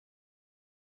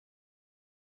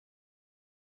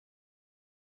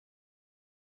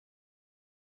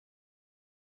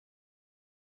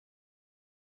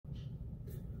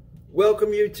Welcome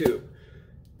YouTube.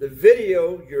 The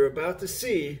video you're about to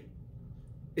see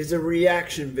is a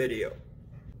reaction video.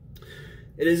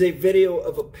 It is a video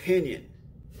of opinion.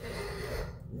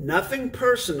 Nothing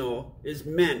personal is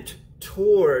meant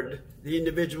toward the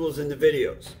individuals in the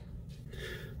videos.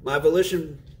 My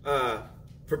volition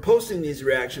for posting these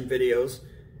reaction videos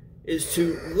is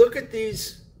to look at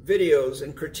these videos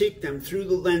and critique them through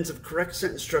the lens of correct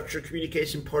sentence structure,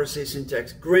 communication, parse,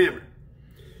 syntax, grammar.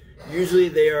 Usually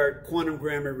they are quantum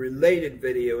grammar related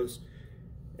videos,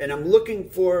 and I'm looking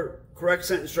for correct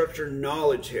sentence structure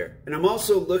knowledge here. And I'm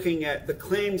also looking at the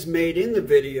claims made in the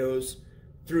videos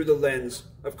through the lens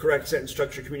of correct sentence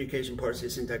structure, communication, parse,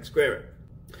 syntax, grammar.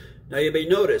 Now you may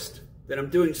notice that I'm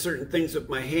doing certain things with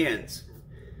my hands.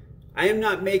 I am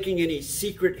not making any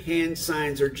secret hand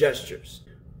signs or gestures.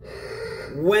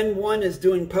 When one is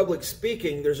doing public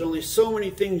speaking, there's only so many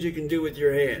things you can do with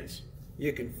your hands.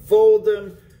 You can fold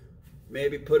them,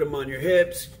 maybe put them on your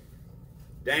hips,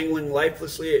 dangling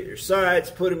lifelessly at your sides,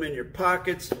 put them in your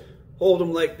pockets, hold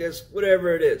them like this,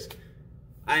 whatever it is.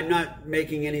 I'm not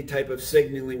making any type of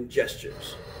signaling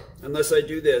gestures, unless I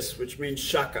do this, which means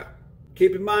shaka.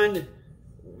 Keep in mind,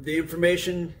 the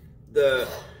information, the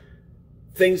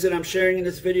things that I'm sharing in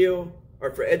this video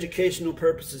are for educational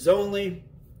purposes only,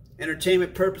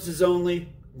 entertainment purposes only,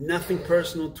 nothing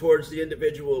personal towards the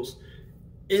individuals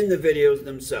in the videos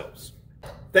themselves.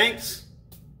 Thanks,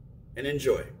 and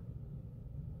enjoy.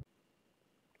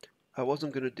 I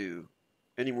wasn't going to do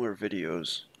any more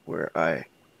videos where I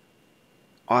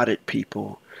audit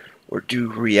people or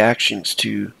do reactions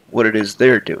to what it is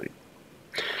they're doing.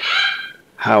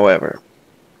 However,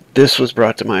 this was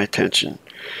brought to my attention,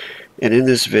 and in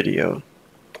this video,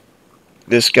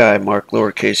 this guy,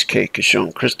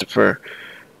 Mark-kishon Christopher,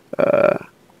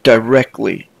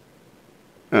 directly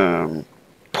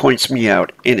points me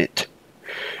out in it.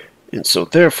 And so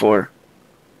therefore,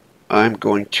 I'm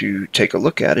going to take a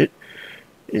look at it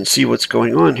and see what's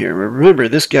going on here. Remember,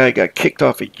 this guy got kicked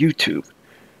off of YouTube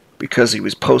because he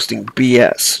was posting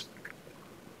BS.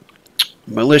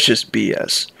 Malicious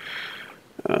BS.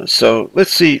 So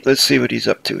let's see what he's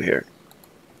up to here.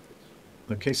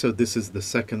 Okay, so this is the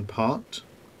second part.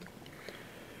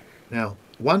 Now,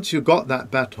 once you got that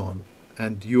baton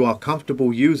and you are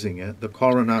comfortable using it, the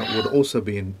coroner would also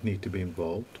need to be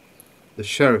involved, the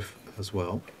sheriff as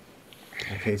well.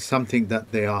 Okay, something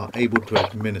that they are able to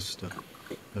administer.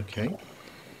 Okay,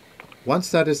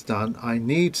 once that is done, I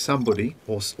need somebody,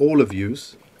 or all of you,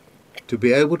 to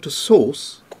be able to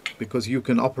source, because you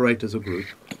can operate as a group.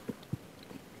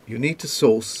 You need to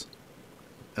source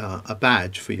a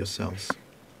badge for yourselves.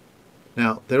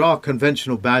 Now, there are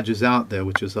conventional badges out there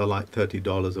which are like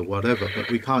 $30 or whatever, but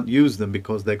we can't use them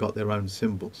because they got their own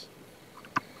symbols.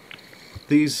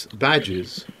 These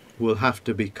badges will have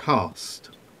to be cast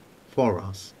for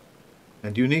us,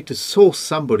 and you need to source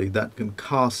somebody that can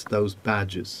cast those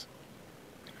badges,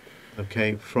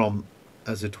 okay, from,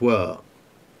 as it were,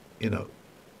 you know.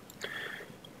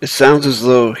 It sounds as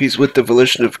though he's with the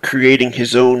volition of creating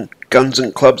his own Guns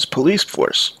and Clubs police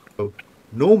force. So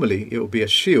normally it would be a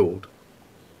shield,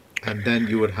 and then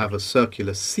you would have a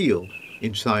circular seal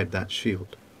inside that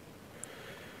shield,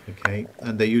 okay,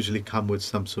 and they usually come with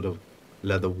some sort of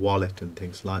leather wallet and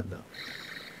things like that.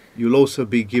 You'll also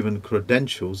be given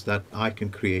credentials that I can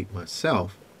create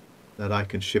myself, that I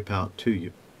can ship out to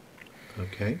you,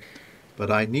 okay. But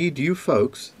I need you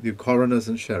folks, the coroners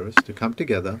and sheriffs, to come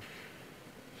together,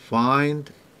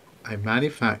 find a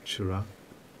manufacturer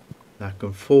that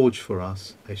can forge for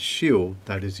us a shield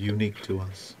that is unique to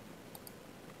us.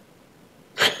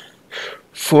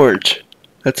 Forge.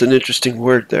 That's an interesting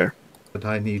word there. That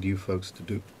I need you folks to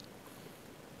do.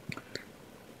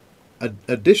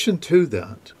 Addition to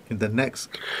that, in the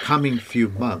next coming few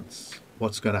months,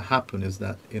 what's going to happen is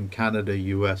that in Canada,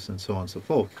 US, and so on and so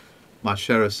forth, my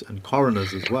sheriffs and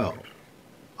coroners as well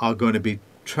are going to be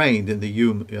trained in the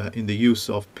use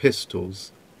of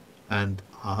pistols and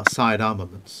side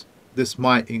armaments. This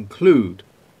might include,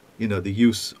 you know, the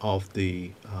use of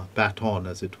the baton,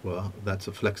 as it were. That's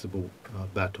a flexible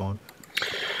baton.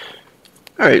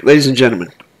 All right, ladies and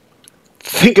gentlemen,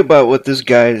 think about what this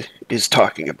guy is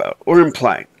talking about or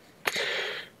implying.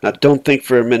 Now, don't think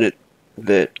for a minute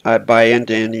that I buy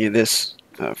into any of this.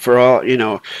 For all, you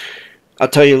know, I'll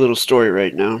tell you a little story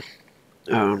right now.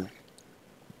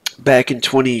 Back in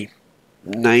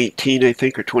 2019, I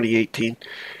think, or 2018,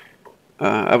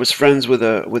 I was friends with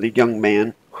a young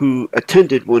man who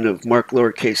attended one of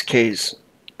Mark-kishon's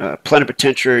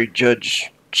plenipotentiary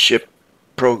judgeship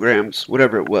programs,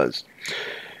 whatever it was.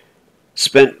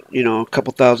 Spent, you know, a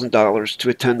couple $1,000s to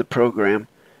attend the program,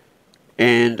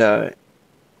 and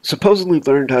supposedly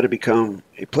learned how to become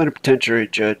a plenipotentiary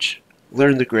judge,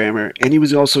 learn the grammar, and he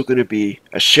was also going to be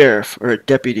a sheriff or a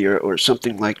deputy or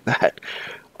something like that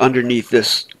underneath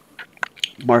this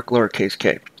Mark lowercase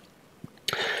k.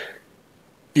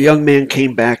 The young man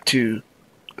came back to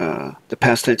the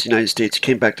past tense United States,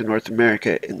 came back to North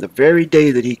America, and the very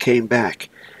day that he came back,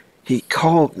 he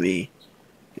called me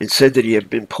and said that he had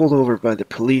been pulled over by the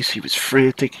police. He was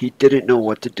frantic. He didn't know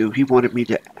what to do. He wanted me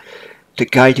to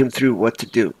guide him through what to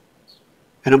do.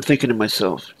 And I'm thinking to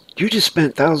myself, you just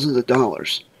spent thousands of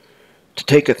dollars to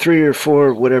take a 3 or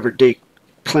 4 whatever day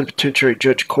plenipotentiary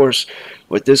judge course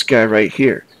with this guy right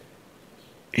here,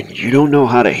 and you don't know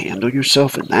how to handle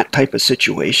yourself in that type of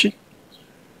situation?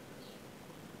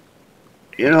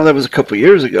 You know, that was a couple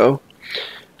years ago.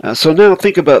 So now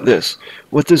think about this,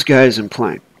 what this guy is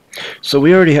implying. So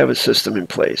we already have a system in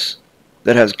place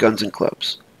that has guns and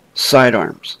clubs,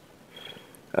 sidearms,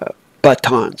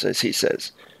 batons, as he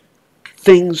says,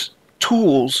 things,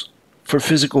 tools for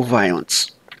physical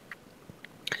violence.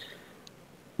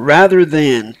 Rather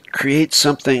than create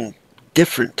something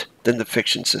different than the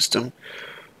fiction system,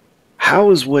 how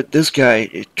is what this guy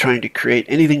is trying to create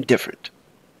anything different?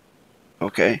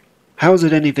 Okay? How is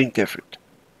it anything different?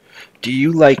 Do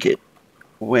you like it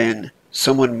when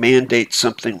someone mandates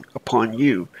something upon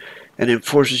you and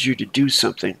enforces you to do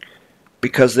something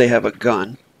because they have a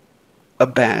gun, a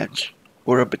badge,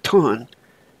 or a baton,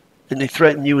 and they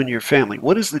threaten you and your family?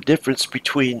 What is the difference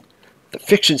between the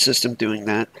fiction system doing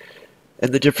that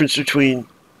and the difference between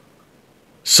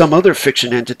some other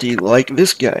fiction entity like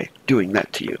this guy doing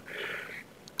that to you?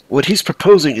 What he's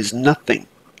proposing is nothing.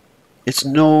 It's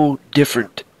no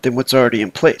different than what's already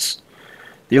in place.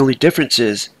 The only difference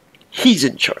is he's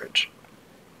in charge,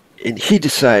 and he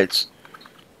decides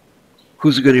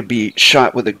who's going to be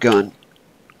shot with a gun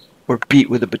or beat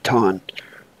with a baton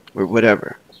or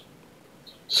whatever.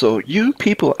 So you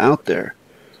people out there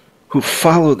who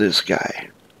follow this guy,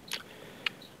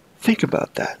 think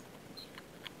about that.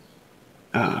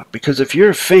 Because if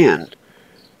you're a fan,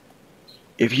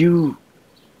 if you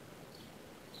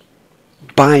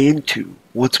buy into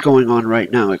what's going on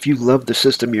right now, if you love the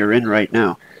system you're in right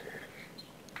now,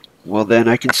 well then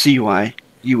I can see why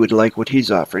you would like what he's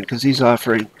offering, because he's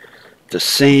offering the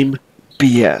same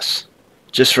BS,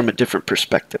 just from a different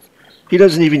perspective. He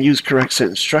doesn't even use correct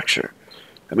sentence structure.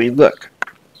 I mean, look.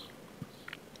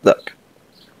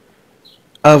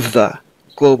 Of the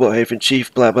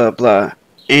global-chief blah blah blah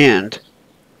and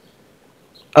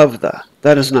of the.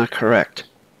 That is not correct.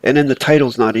 And then the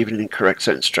title's not even in correct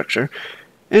sentence structure.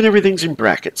 And everything's in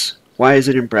brackets. Why is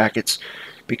it in brackets?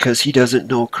 Because he doesn't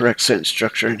know correct sentence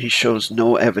structure and he shows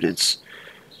no evidence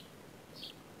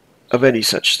of any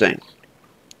such thing.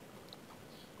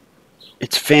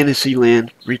 It's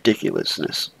Fantasyland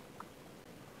ridiculousness.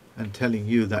 And telling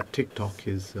you that TikTok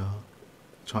is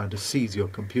trying to seize your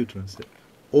computer and stuff.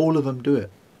 All of them do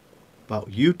it. But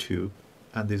YouTube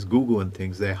and this Google and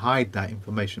things, they hide that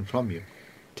information from you.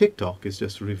 TikTok is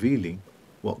just revealing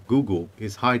what Google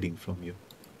is hiding from you.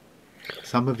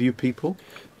 Some of you people...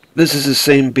 This is the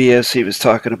same BS he was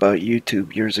talking about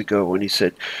YouTube years ago when he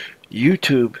said,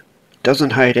 YouTube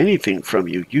doesn't hide anything from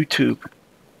you. YouTube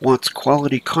wants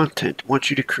quality content, wants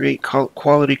you to create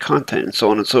quality content, and so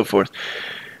on and so forth.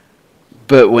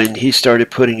 But when he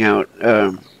started putting out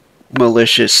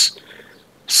malicious,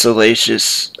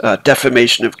 salacious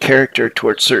defamation of character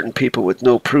towards certain people with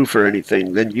no proof or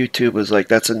anything, then YouTube was like,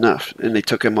 that's enough, and they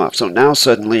took him off. So now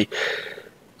suddenly,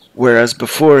 whereas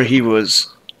before he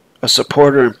was a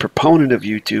supporter and proponent of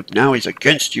YouTube, now he's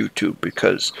against YouTube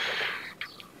because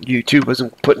YouTube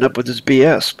wasn't putting up with his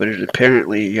BS, but it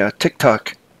apparently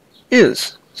TikTok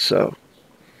is. So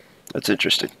that's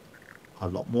interesting. A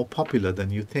lot more popular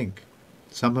than you think.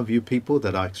 Some of you people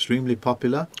that are extremely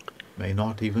popular may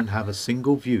not even have a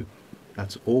single view.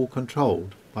 That's all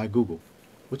controlled by Google,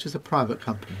 which is a private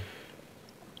company.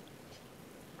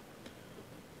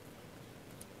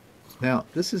 Now,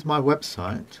 this is my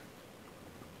website.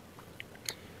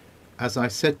 As I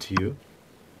said to you,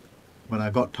 when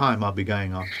I got time, I'll be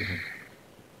going after him.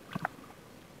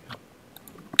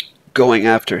 Going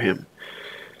after him.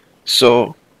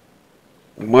 So,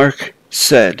 Mark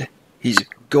said he's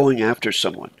going after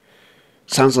someone.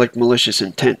 Sounds like malicious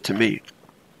intent to me.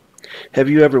 Have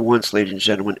you ever once, ladies and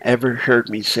gentlemen, ever heard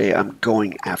me say I'm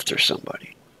going after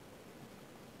somebody?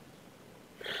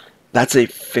 That's a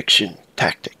fiction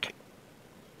tactic.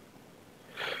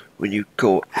 When you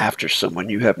go after someone,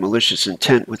 you have malicious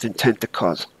intent with intent to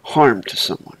cause harm to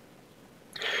someone.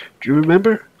 Do you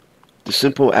remember the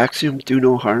simple axiom, do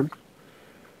no harm?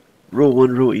 Rule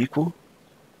 1, rule equal.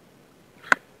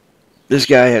 This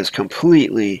guy has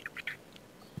completely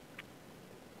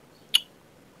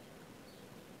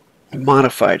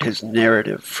modified his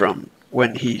narrative from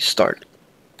when he started.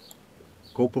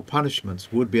 Corporal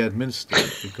punishments would be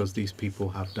administered because these people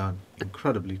have done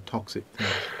incredibly toxic things.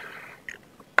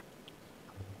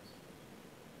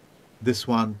 This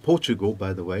one, Portugal,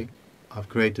 by the way, I've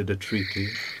created a treaty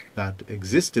that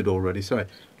existed already. Sorry,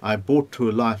 I brought to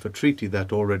life a treaty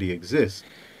that already exists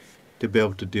to be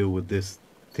able to deal with this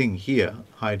thing here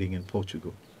hiding in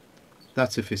Portugal.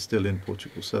 That's if it's still in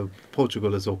Portugal. So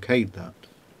Portugal has okayed that.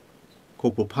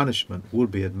 Corporal punishment will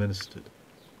be administered.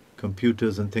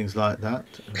 Computers and things like that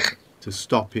to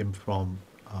stop him from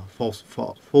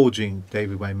forging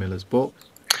David Wayne Miller's book.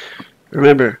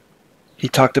 Remember, he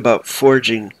talked about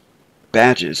forging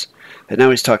badges, and now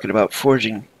he's talking about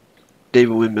forging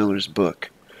David Wynn Miller's book.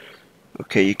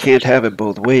 Okay, you can't have it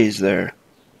both ways there,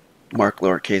 Mark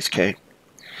lowercase k.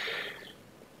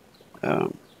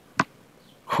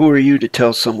 Who are you to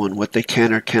tell someone what they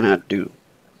can or cannot do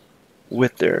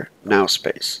with their now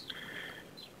space?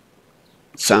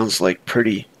 It sounds like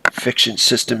pretty fiction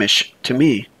system-ish to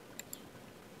me.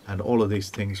 And all of these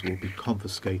things will be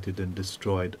confiscated and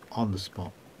destroyed on the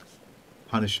spot.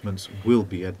 Punishments will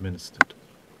be administered.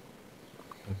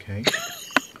 Okay.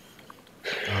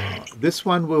 This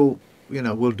one will,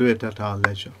 we'll do it at our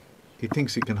leisure. He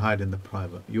thinks he can hide in the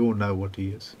private. You all know what he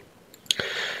is.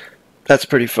 That's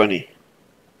pretty funny.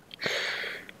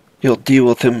 You'll deal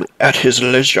with him at his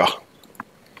leisure.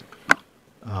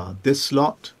 This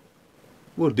lot,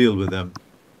 we'll deal with them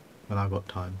when I've got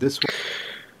time. This one.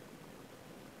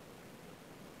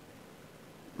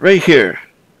 Right here,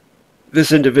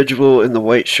 this individual in the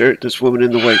white shirt, this woman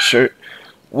in the white shirt,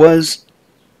 was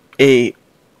a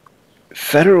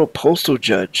federal postal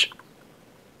judge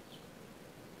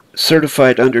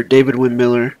certified under David Wynn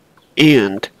Miller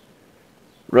and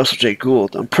Russell J.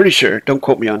 Gould. I'm pretty sure, don't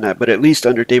quote me on that, but at least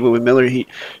under David Wynn Miller,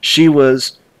 she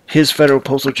was his federal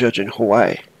postal judge in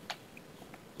Hawaii.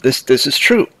 This is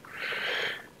true.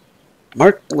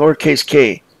 Mark lowercase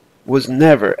k was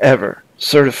never ever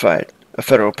certified a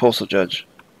federal postal judge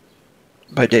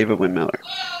by David Wynn Miller.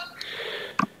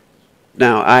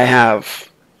 Now, I have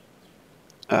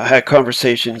had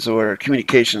conversations or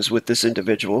communications with this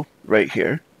individual right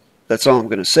here. That's all I'm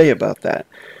going to say about that.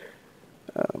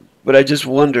 But I just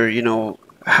wonder,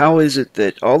 how is it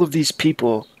that all of these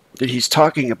people that he's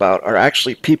talking about are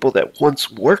actually people that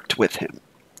once worked with him?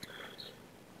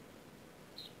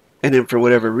 And then for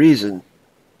whatever reason,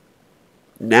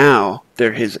 now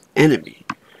they're his enemy.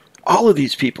 All of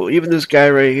these people, even this guy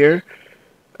right here,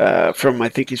 I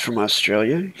think he's from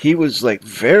Australia, he was like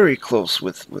very close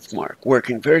with Mark,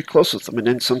 working very close with him, and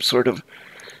then some sort of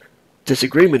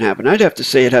disagreement happened. I'd have to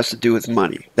say it has to do with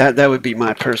money. That would be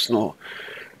my personal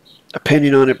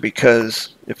opinion on it,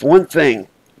 because if one thing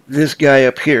this guy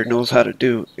up here knows how to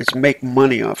do, it's make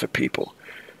money off of people.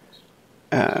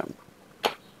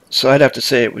 So I'd have to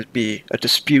say it would be a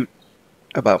dispute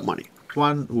about money.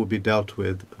 One will be dealt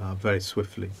with very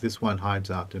swiftly. This one hides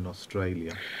out in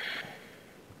Australia.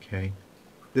 Okay.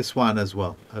 This one as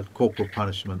well, a corporal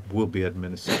punishment will be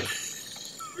administered.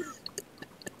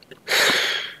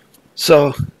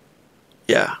 So,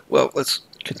 yeah, well, let's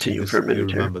continue for a minute you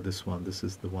here. Remember this one. This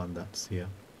is the one that's here.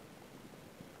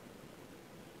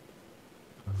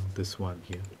 This one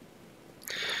here.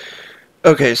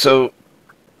 Okay, so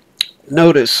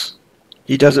notice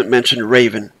he doesn't mention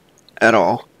Raven at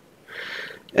all.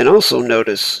 And also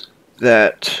notice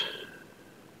that,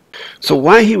 so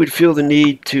why he would feel the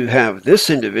need to have this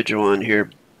individual on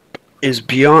here is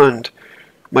beyond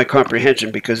my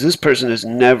comprehension, because this person has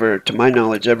never, to my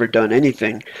knowledge, ever done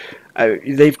anything.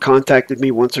 They've contacted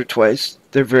me once or twice.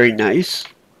 They're very nice.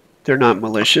 They're not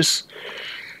malicious.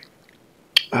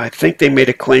 I think they made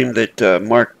a claim that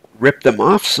Mark ripped them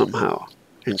off somehow.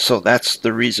 And so that's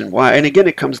the reason why. And again,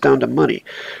 it comes down to money.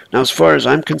 Now, as far as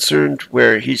I'm concerned,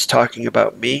 where he's talking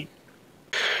about me,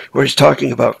 where he's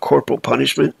talking about corporal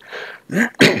punishment,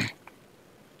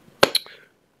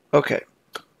 okay,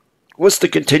 what's the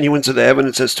continuance of the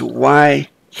evidence as to why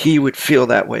he would feel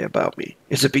that way about me?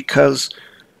 Is it because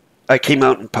I came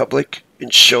out in public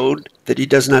and showed that he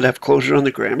does not have closure on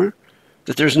the grammar?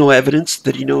 That there's no evidence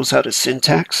that he knows how to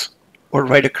syntax or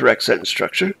write a correct sentence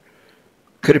structure?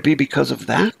 Could it be because of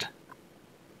that?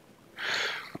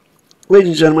 Ladies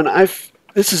and gentlemen,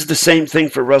 this is the same thing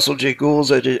for Russell J.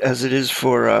 Gould as it is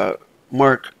for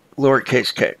Mark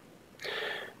lowercase k.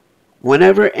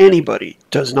 Whenever anybody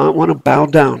does not want to bow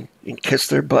down and kiss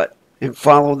their butt and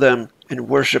follow them and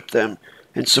worship them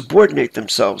and subordinate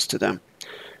themselves to them,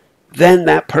 then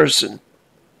that person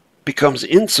becomes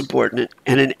insubordinate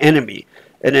and an enemy.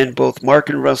 And then both Mark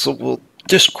and Russell will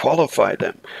disqualify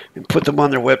them and put them on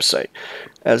their website.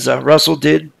 As Russell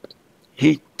did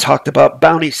he talked about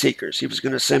bounty seekers. He was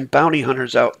going to send bounty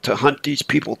hunters out to hunt these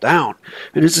people down.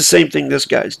 And it's the same thing this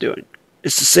guy's doing.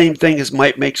 It's the same thing as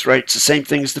might makes right. It's the same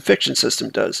thing as the fiction system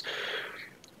does.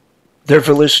 Their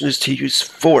volition is to use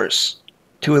force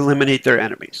to eliminate their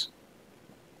enemies.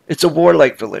 It's a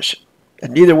warlike volition,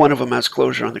 and neither one of them has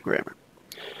closure on the grammar.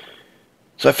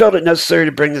 So I felt it necessary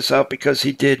to bring this out because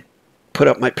he did put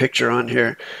up my picture on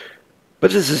here.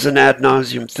 But this is an ad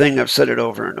nauseum thing. I've said it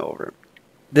over and over.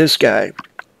 This guy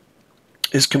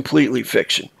is completely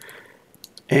fiction.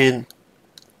 And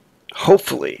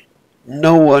hopefully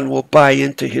no one will buy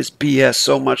into his BS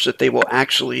so much that they will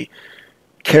actually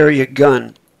carry a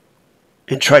gun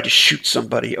and try to shoot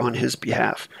somebody on his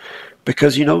behalf.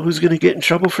 Because you know who's going to get in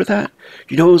trouble for that?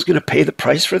 You know who's going to pay the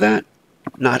price for that?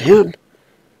 Not him.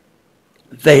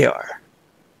 They are.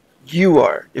 You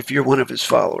are, if you're one of his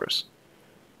followers.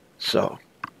 So,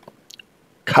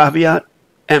 caveat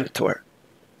emptor.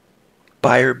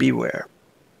 Buyer beware.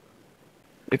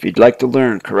 If you'd like to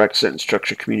learn correct sentence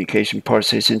structure, communication, parse,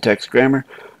 syntax, grammar,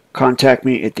 contact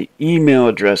me at the email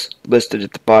address listed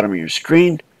at the bottom of your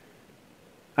screen.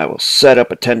 I will set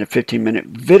up a 10 to 15 minute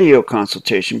video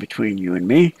consultation between you and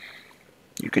me.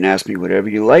 You can ask me whatever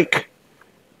you like,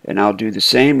 and I'll do the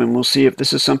same, and we'll see if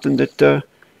this is something that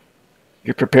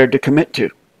you're prepared to commit to.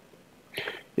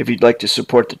 If you'd like to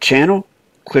support the channel,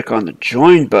 click on the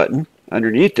join button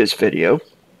underneath this video.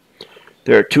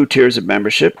 There are 2 tiers of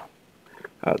membership.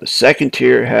 The second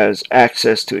tier has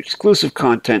access to exclusive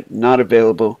content not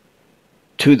available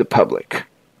to the public.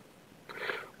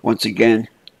 Once again,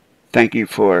 thank you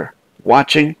for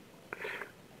watching.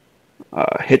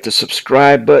 Hit the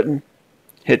subscribe button,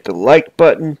 hit the like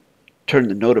button, turn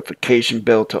the notification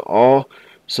bell to all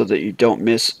so that you don't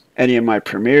miss any of my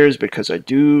premieres, because I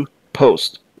do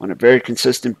post on a very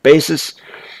consistent basis.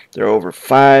 There are over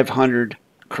 500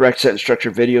 correct sentence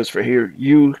structure videos for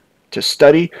you to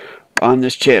study on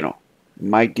this channel.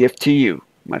 My gift to you,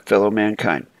 my fellow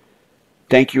mankind.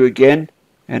 Thank you again,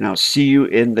 and I'll see you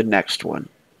in the next one.